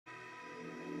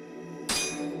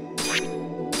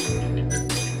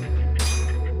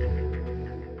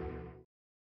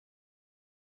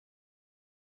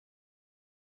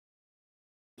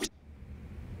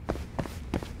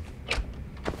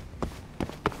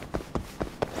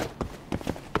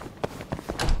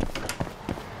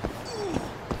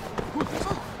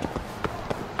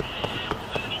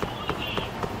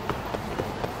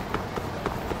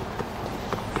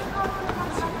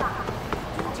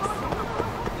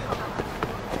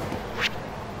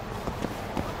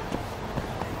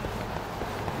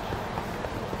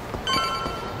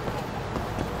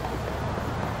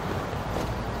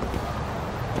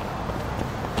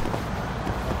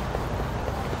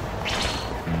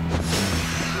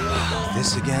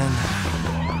This again?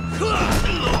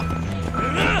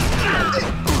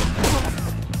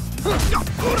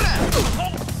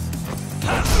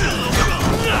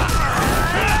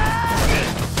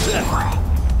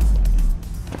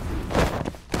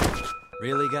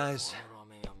 Really, guys?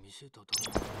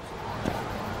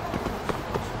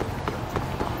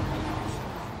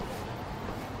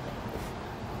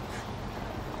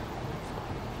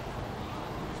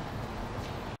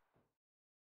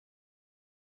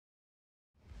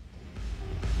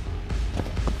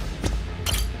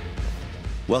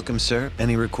 Welcome, sir.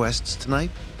 Any requests tonight?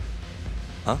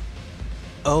 Huh?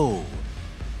 Oh.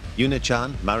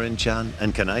 Yuna-chan, Marin-chan,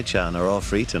 and Kanai-chan are all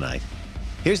free tonight.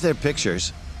 Here's their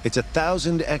pictures. It's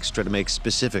 1,000 extra to make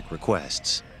specific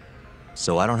requests.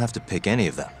 So I don't have to pick any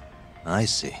of them. I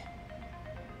see.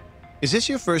 Is this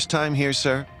your first time here,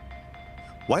 sir?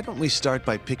 Why don't we start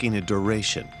by picking a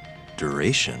duration?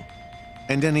 Duration?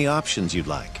 And any options you'd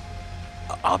like.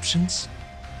 Options?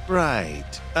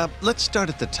 Right. Let's start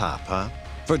at the top, huh?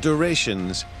 For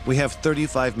durations, we have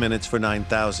 35 minutes for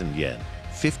 9,000 yen,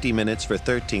 50 minutes for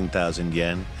 13,000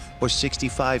 yen, or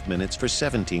 65 minutes for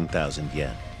 17,000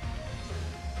 yen.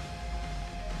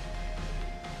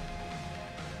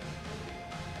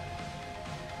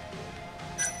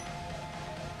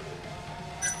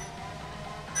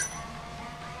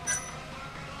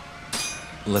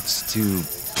 Let's do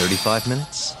 35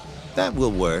 minutes? That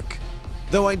will work.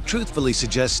 Though I'd truthfully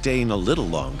suggest staying a little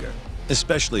longer,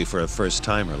 especially for a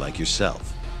first-timer like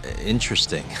yourself.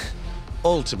 Interesting.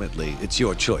 Ultimately, it's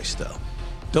your choice, though.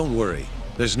 Don't worry,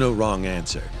 there's no wrong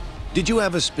answer. Did you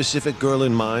have a specific girl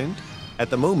in mind? At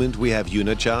the moment, we have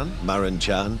Yuna-chan,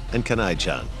 Marin-chan, and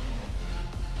Kanai-chan.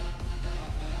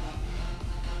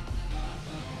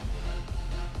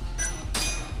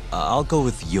 I'll go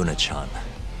with Yuna-chan.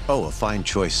 Oh, a fine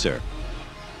choice, sir.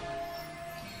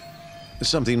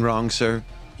 Something wrong, sir?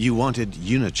 You wanted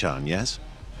Yuna-chan, yes?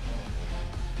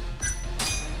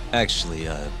 Actually,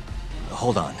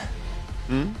 hold on.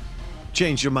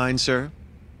 Change your mind, sir?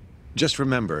 Just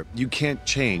remember, you can't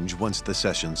change once the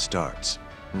session starts.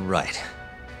 Right.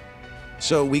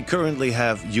 So we currently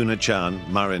have Yuna-chan,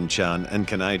 Marin-chan, and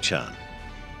Kanai-chan.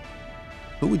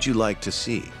 Who would you like to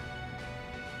see?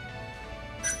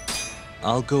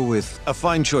 I'll go with... A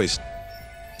fine choice.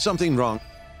 Something wrong.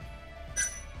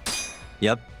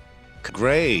 Yep.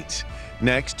 Great.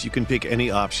 Next, you can pick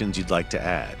any options you'd like to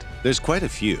add. There's quite a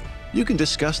few. You can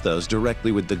discuss those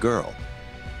directly with the girl.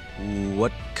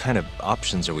 What kind of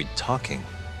options are we talking?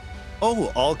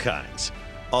 Oh, all kinds.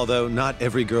 Although not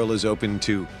every girl is open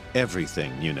to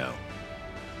everything, you know.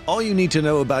 All you need to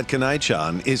know about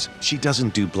Kanai-chan is she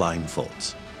doesn't do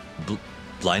blindfolds.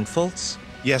 Blindfolds?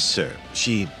 Yes, sir.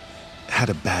 She had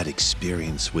a bad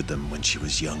experience with them when she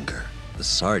was younger.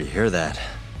 Sorry to hear that.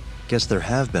 Guess there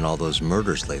have been all those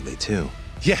murders lately, too.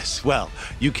 Yes, well,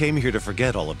 you came here to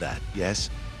forget all of that, yes?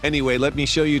 Anyway, let me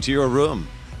show you to your room.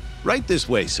 Right this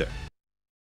way, sir.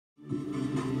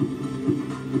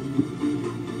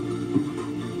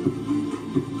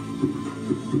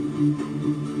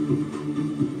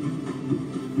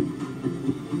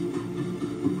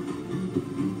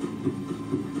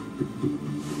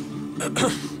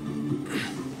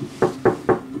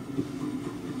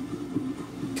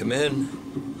 Come in.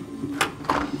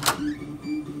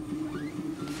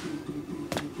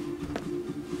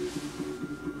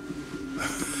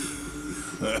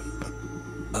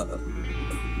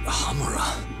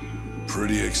 Hamura.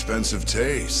 Pretty expensive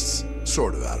tastes.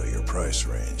 Sort of out of your price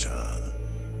range, huh?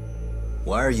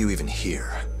 Why are you even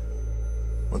here?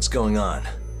 What's going on?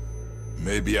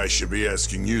 Maybe I should be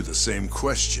asking you the same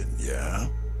question, yeah?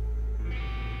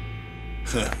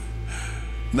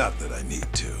 Not that I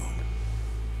need to.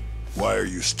 Why are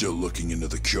you still looking into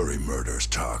the Curie murders,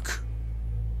 Tak?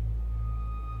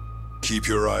 Keep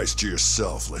your eyes to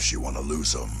yourself lest you want to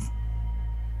lose them.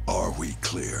 Are we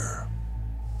clear?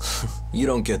 You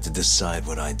don't get to decide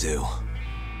what I do.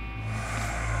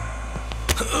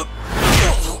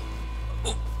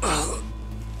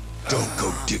 Don't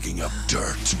go digging up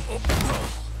dirt.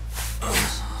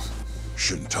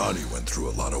 Shintani went through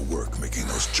a lot of work making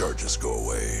those charges go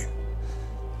away.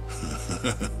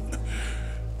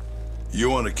 You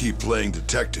want to keep playing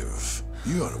detective,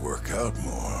 you ought to work out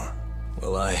more.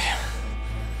 Well, I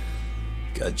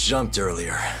got jumped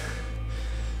earlier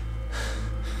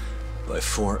by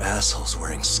 4 assholes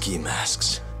wearing ski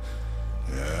masks.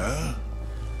 Yeah?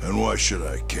 And why should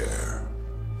I care?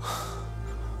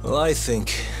 Well, I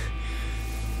think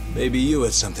maybe you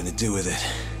had something to do with it.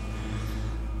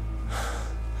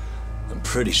 I'm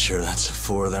pretty sure that's the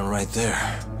 4 of them right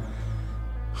there.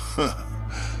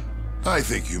 I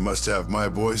think you must have my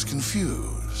boys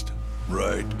confused.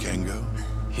 Right, Kengo?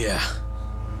 Yeah.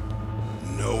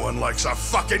 No one likes a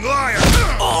fucking liar!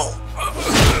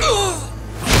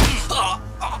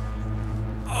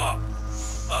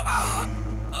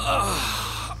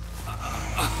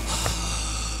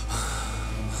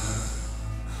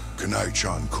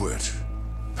 Kunai-chan quit,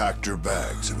 packed her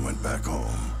bags and went back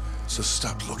home. So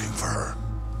stop looking for her.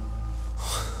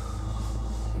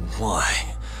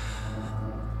 Why?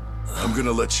 I'm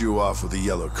gonna let you off with a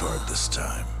yellow card this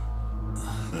time.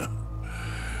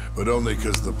 But only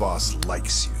because the boss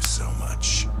likes you so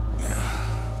much.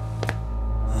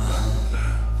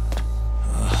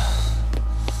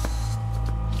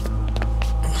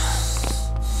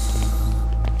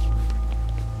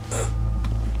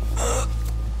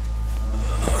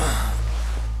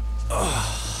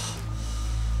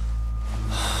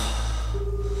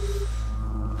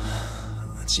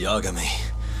 It's Yagami.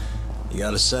 You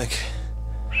got a sec?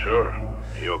 Sure.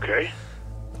 You okay?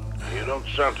 You don't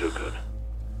sound too good.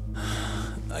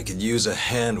 I could use a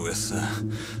hand with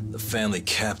the family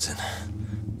captain.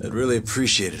 I'd really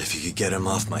appreciate it if you could get him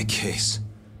off my case.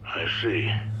 I see.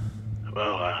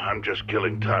 Well, I'm just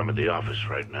killing time at the office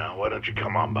right now. Why don't you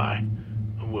come on by?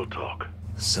 We'll talk.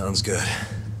 Sounds good.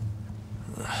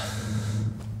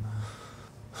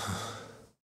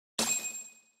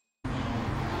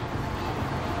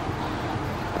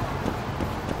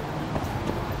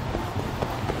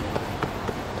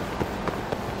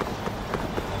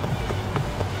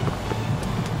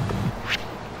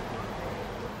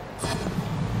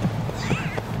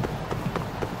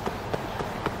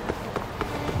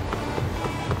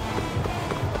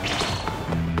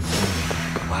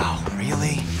 Wow,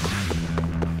 really?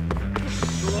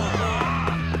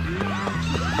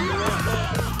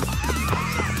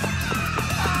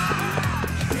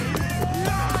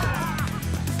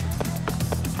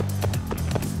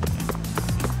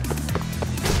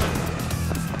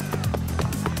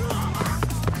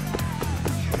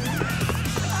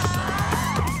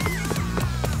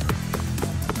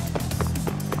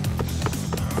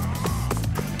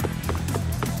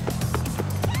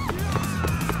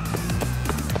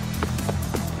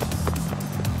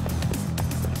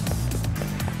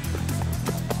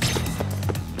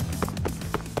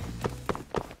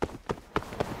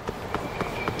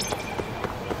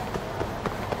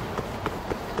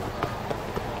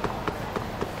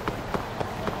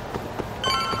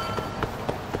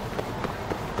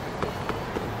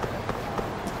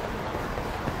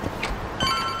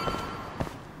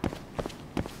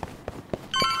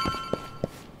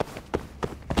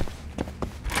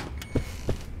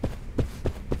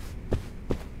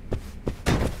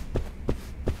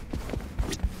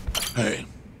 Hey,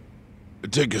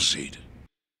 take a seat.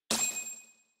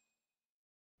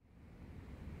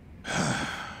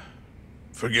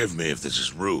 Forgive me if this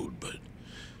is rude, but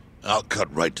I'll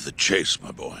cut right to the chase,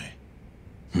 my boy.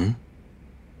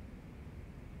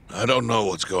 I don't know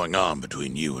what's going on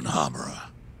between you and Hamura,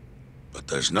 but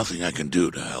there's nothing I can do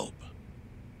to help.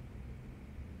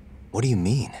 What do you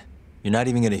mean? You're not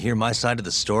even gonna hear my side of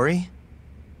the story?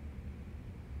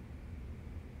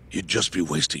 You'd just be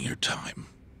wasting your time.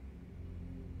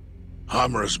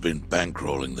 Hamura's been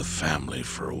bankrolling the family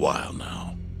for a while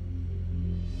now.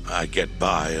 I get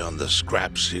by on the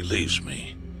scraps he leaves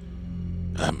me.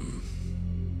 I'm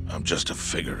just a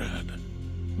figurehead.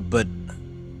 But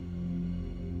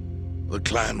The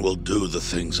clan will do the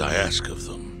things I ask of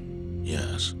them,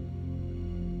 yes.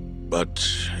 But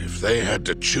if they had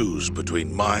to choose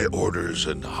between my orders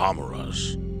and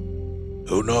Hamura's,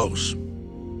 who knows?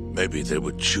 Maybe they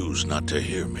would choose not to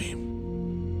hear me.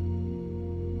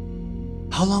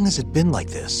 how long has it been like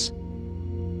this?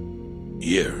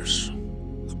 Years.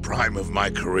 The prime of my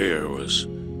career was...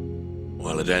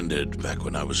 well, it ended back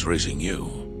when I was raising you.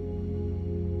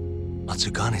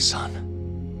 Matsugane-san.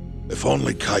 If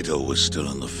only Kaito was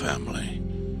still in the family,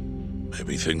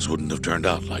 maybe things wouldn't have turned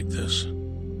out like this.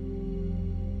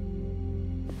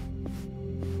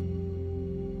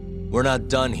 We're not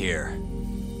done here.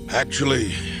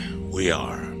 Actually, we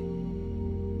are.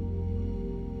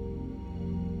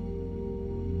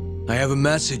 I have a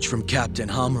message from Captain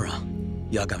Hamura,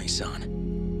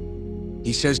 Yagami-san.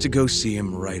 He says to go see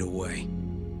him right away.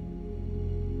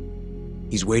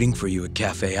 He's waiting for you at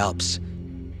Cafe Alps.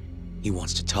 He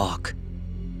wants to talk.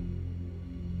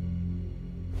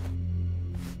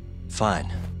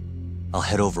 Fine. I'll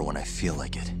head over when I feel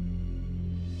like it.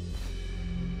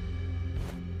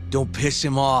 Don't piss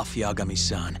him off,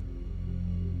 Yagami-san.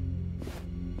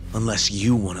 Unless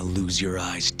you want to lose your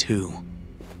eyes too.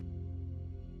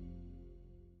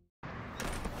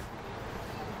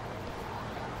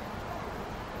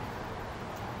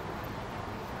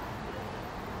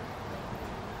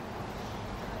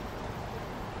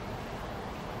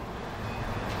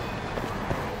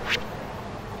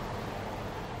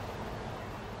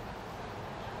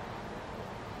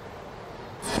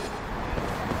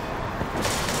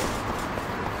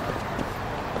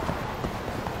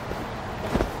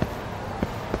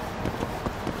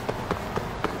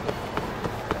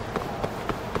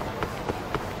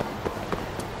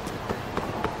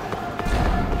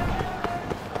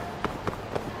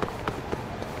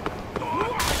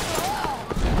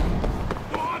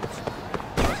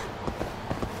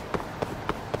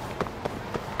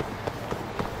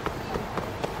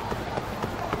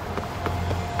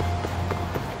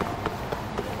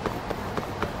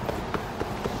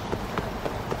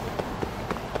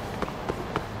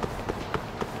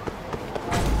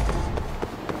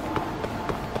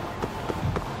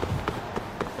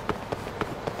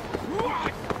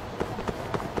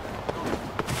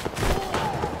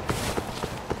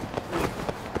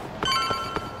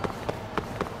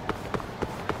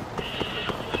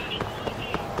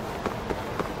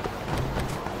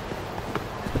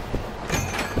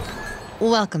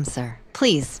 Welcome, sir.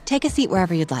 Please, take a seat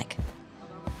wherever you'd like.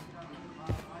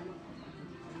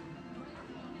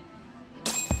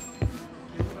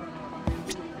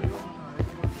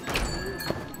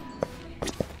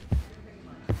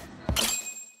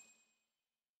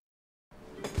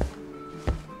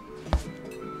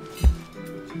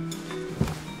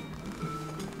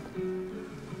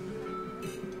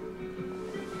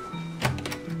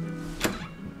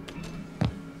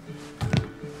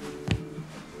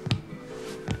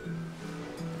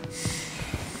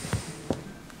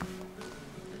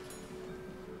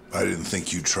 I didn't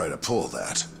think you'd try to pull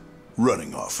that.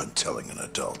 Running off and telling an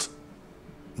adult.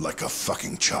 Like a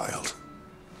fucking child.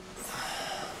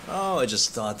 Oh, I just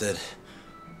thought that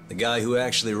the guy who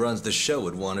actually runs the show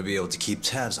would want to be able to keep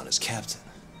tabs on his captain.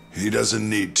 He doesn't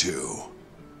need to.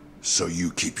 So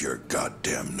you keep your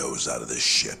goddamn nose out of this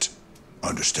shit.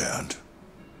 Understand?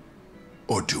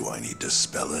 Or do I need to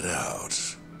spell it out?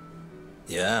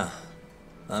 Yeah,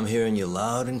 I'm hearing you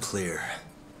loud and clear.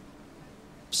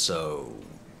 So,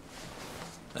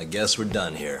 I guess we're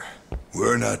done here.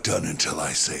 We're not done until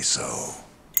I say so.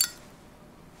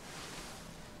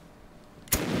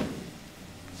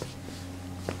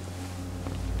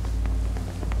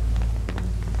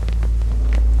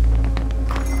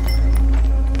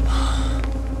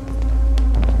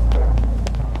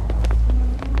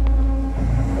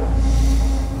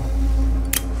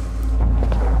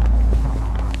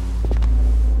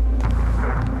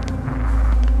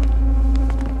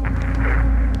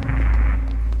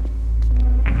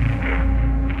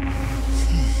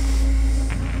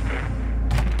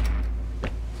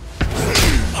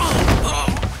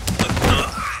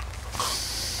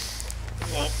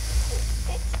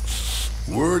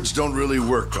 Words don't really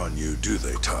work on you, do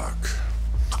they, Talk?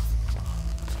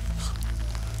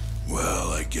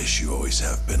 Well, I guess you always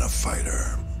have been a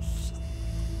fighter.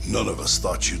 None of us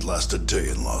thought you'd last a day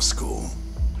in law school.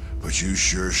 But you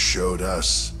sure showed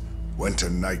us. Went to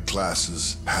night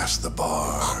classes, passed the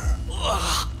bar.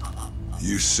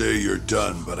 You say you're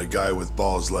done, but a guy with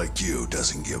balls like you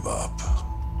doesn't give up.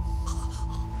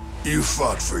 You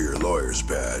fought for your lawyer's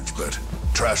badge, but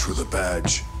trash with a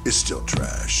badge is still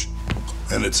trash.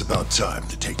 And it's about time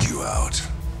to take you out.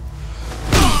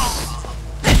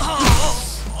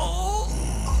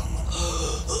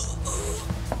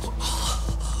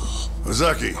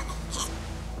 Ozaki.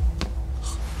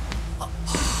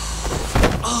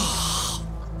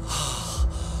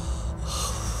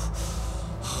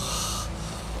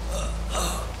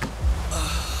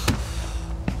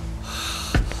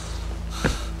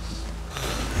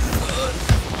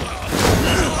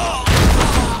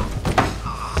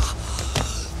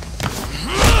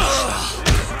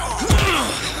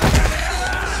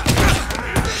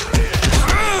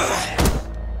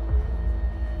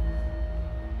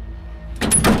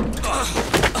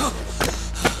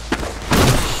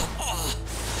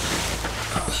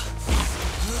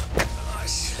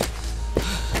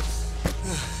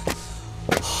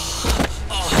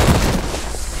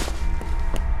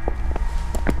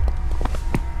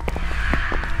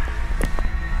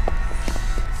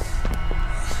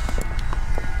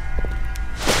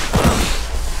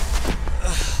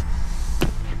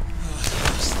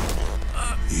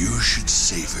 You should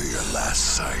savor your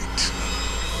last sight.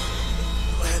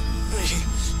 Let me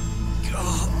go.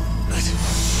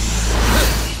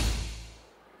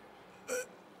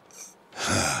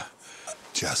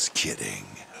 Just kidding.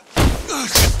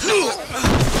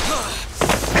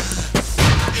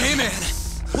 Hey man,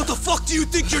 what the fuck do you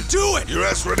think you're doing? Your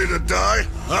ass ready to die?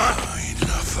 Huh?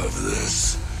 Enough of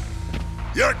this.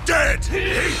 You're dead!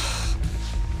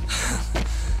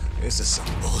 This is some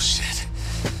bullshit.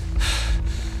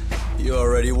 You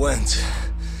already went.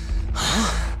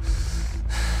 Huh?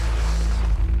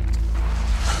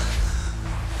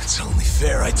 It's only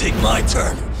fair I take my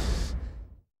turn.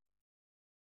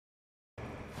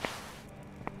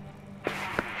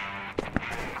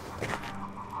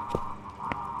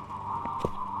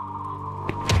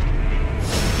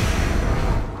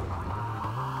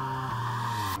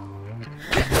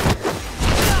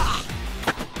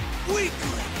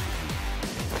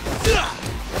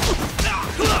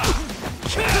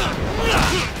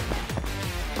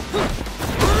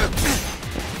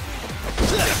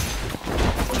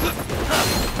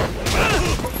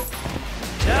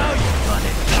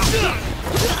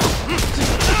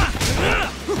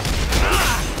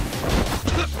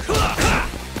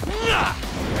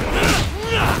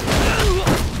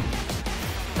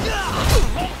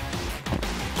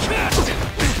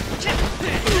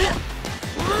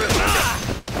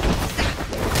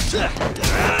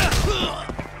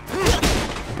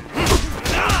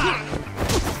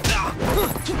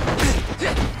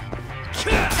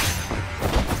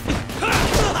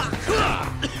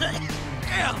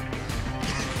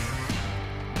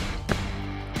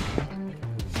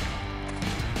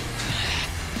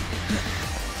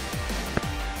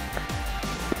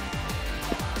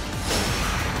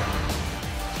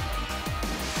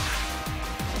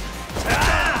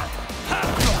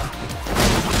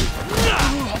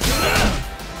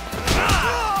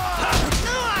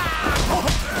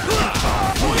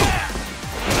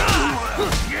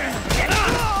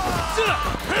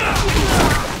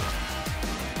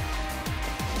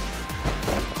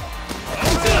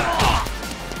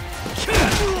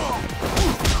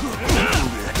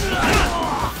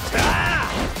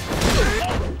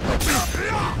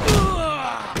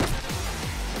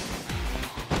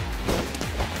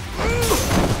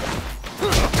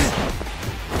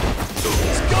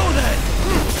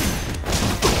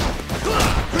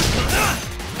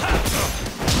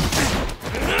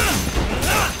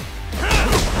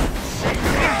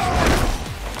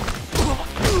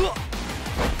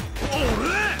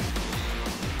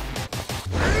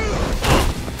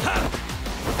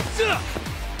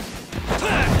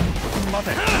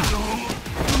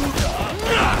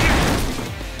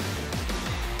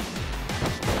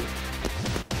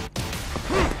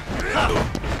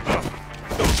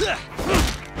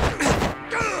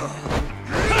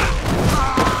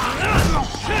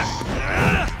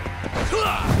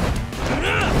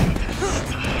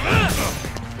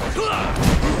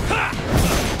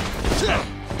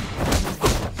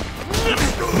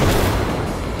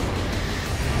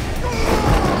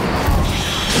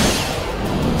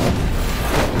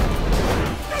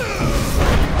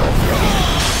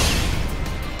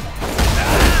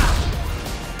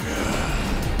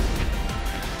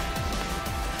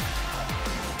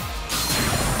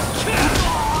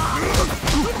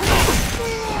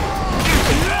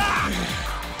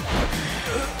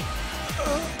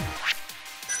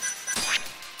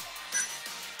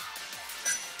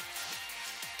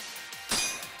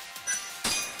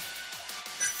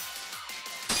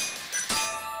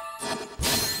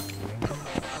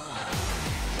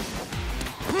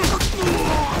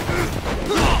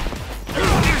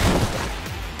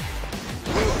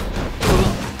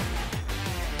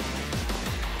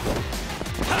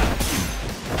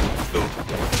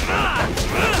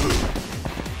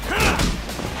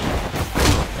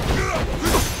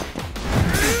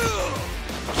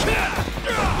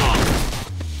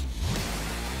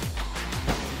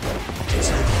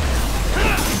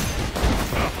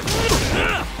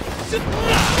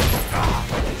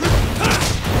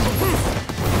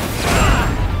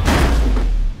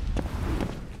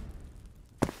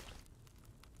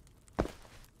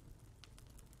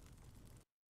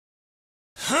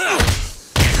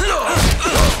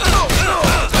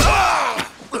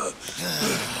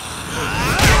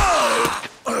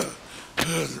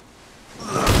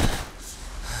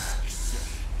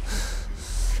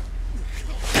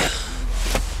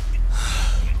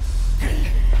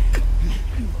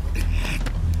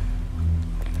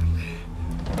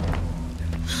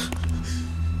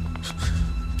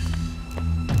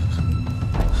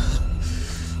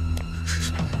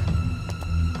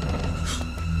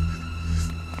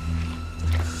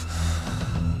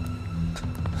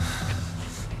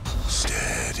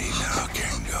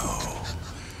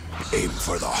 Aim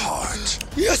for the heart.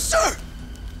 Yes, sir!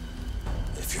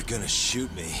 If you're gonna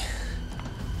shoot me,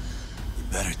 you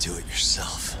better do it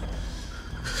yourself.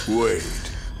 Wait,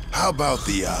 how about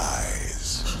the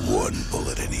eyes? One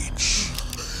bullet in each.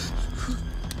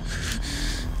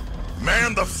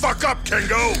 Man the fuck up,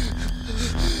 Kengo!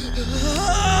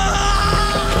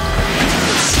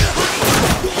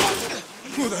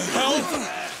 Who the hell?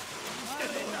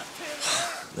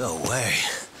 No way.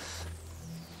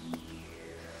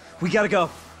 We gotta go.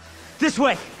 This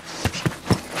way!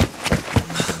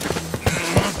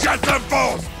 Get them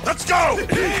both! Let's go!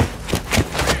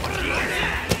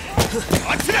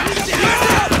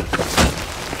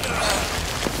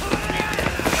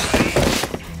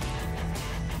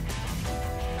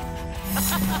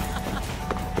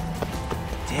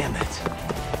 Damn it.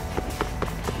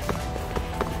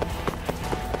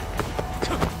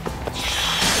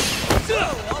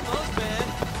 Almost, man.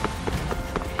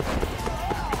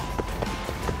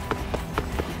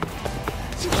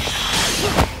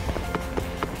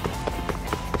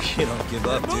 You don't give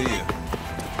up, do you?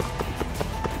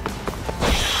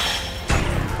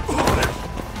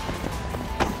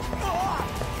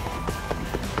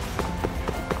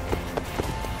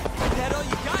 That all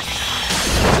you got?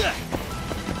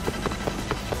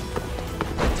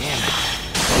 Damn it.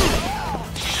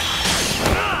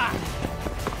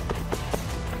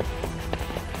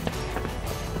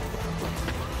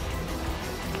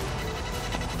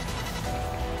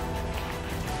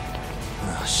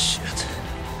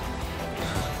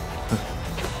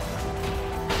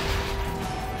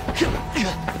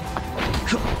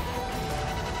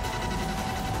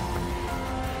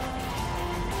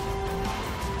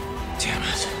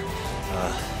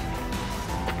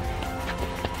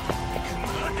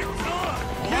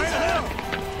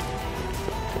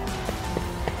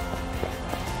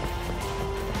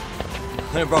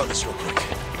 Can I borrow this real quick?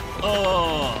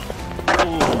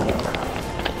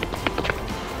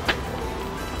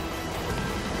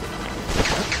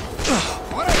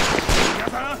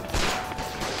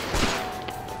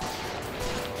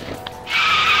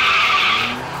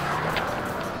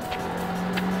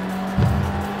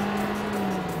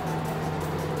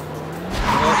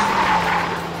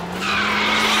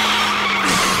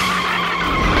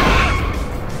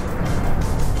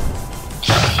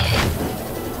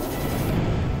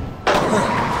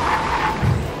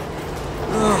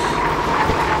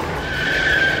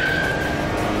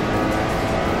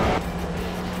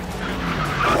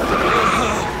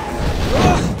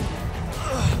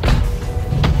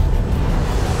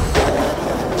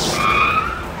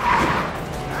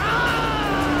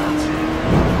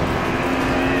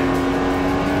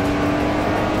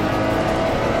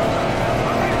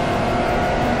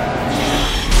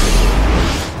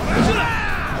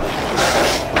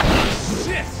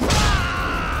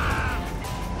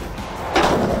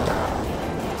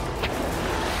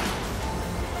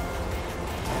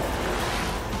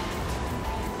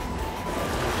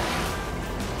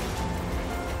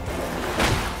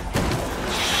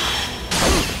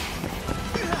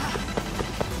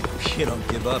 You don't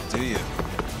give up, do you?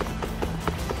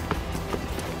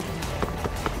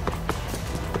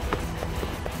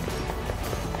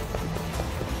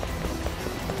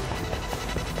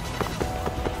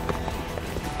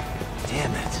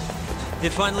 Damn it.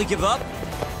 Did finally give up?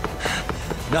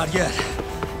 Not yet. Is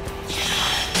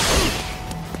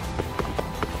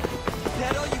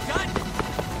that all you got?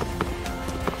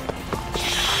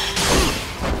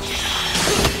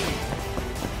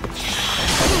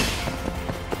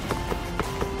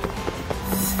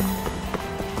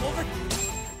 Over.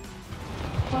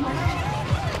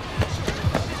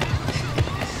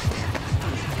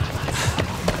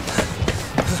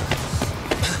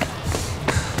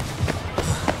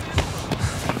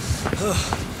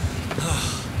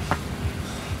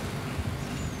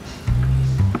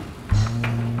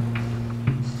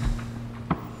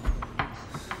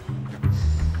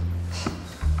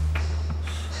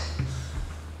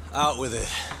 Out with it.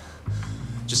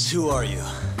 Just who are you?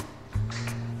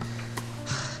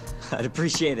 I'd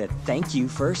appreciate it. Thank you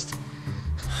first.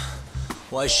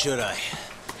 Why should I?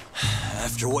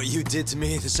 After what you did to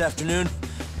me this afternoon?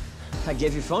 I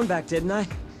gave your phone back, didn't I?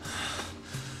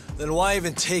 Then why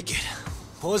even take it?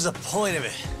 What was the point of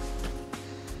it?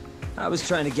 I was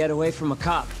trying to get away from a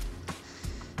cop.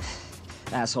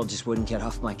 Asshole just wouldn't get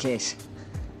off my case.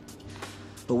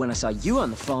 But when I saw you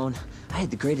on the phone, I had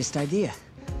the greatest idea.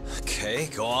 Okay,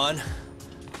 go on.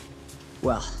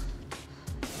 Well,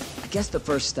 I guess the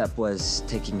first step was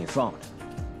taking your phone.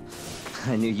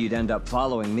 I knew you'd end up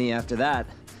following me after that.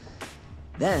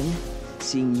 Then,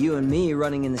 seeing you and me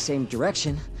running in the same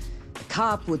direction, the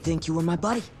cop would think you were my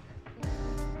buddy.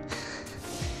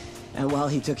 And while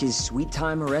he took his sweet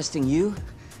time arresting you,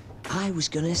 I was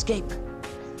gonna escape.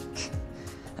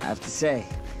 I have to say,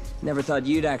 never thought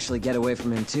you'd actually get away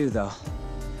from him too, though.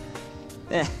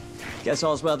 Guess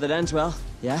all's well that ends well,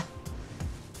 yeah?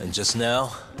 And just now?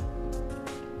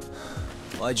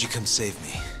 Why'd you come save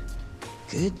me?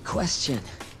 Good question.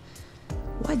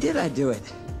 Why did I do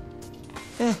it?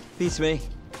 Beats me.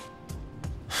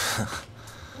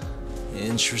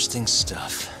 Interesting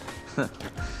stuff.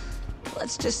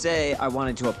 Let's just say I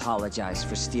wanted to apologize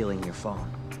for stealing your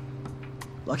phone.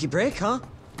 Lucky break, huh?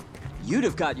 You'd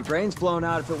have got your brains blown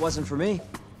out if it wasn't for me.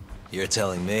 You're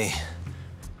telling me.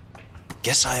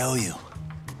 Guess I owe you.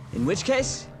 In which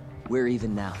case, we're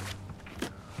even now.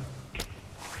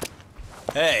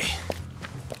 Hey.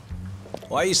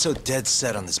 Why are you so dead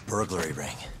set on this burglary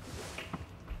ring?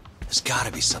 There's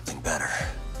gotta be something better.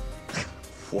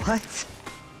 What?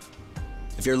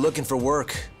 If you're looking for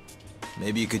work,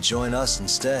 maybe you could join us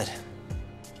instead.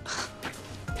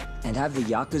 And have the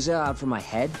Yakuza out for my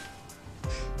head?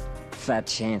 Fat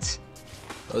chance.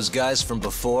 Those guys from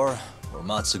before were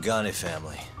Matsugane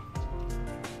family.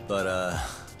 But,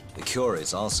 the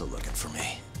Kyorei's also looking for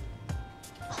me.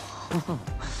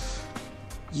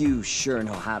 You sure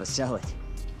know how to sell it.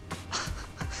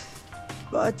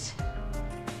 But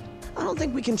I don't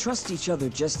think we can trust each other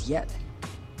just yet.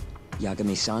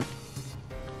 Yagami-san?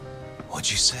 What'd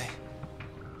you say?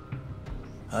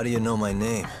 How do you know my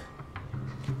name?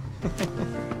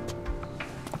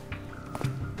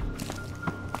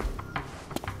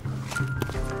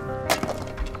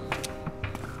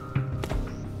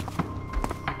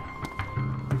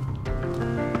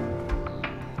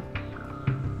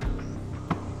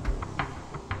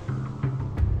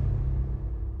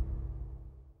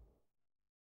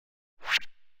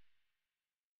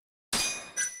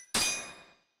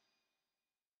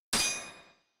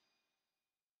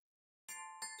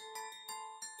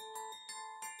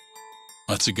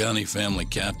 Matsugani family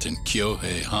captain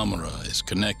Kyohei Hamura is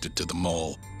connected to the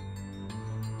mole.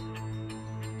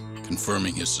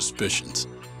 Confirming his suspicions,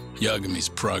 Yagami's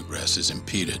progress is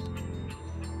impeded.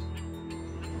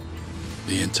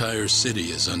 The entire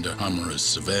city is under Hamura's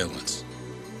surveillance,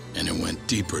 and it went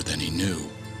deeper than he knew.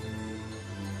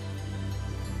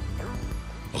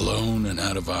 Alone and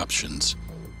out of options,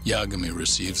 Yagami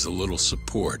receives a little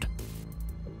support.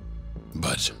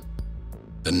 But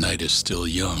the night is still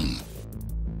young.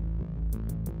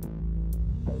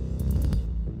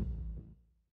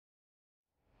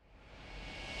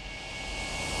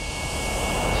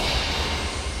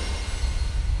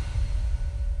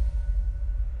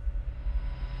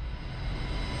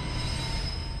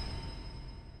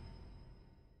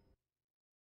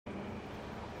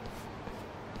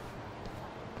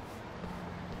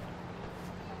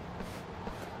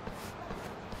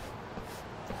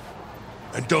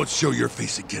 And don't show your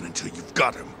face again until you've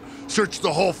got him. Search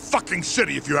the whole fucking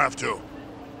city if you have to.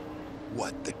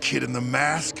 What, the kid in the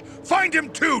mask? Find him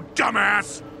too,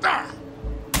 dumbass! Ah!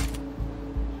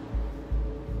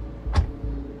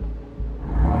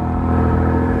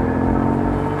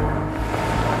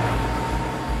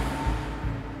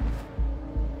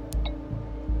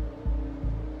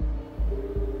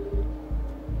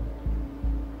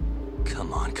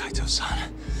 Come on,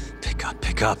 Kaito-san. Pick up,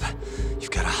 pick up. You've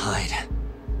got to hide.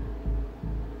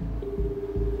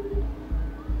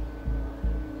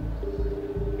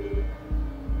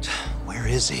 Where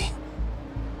is he?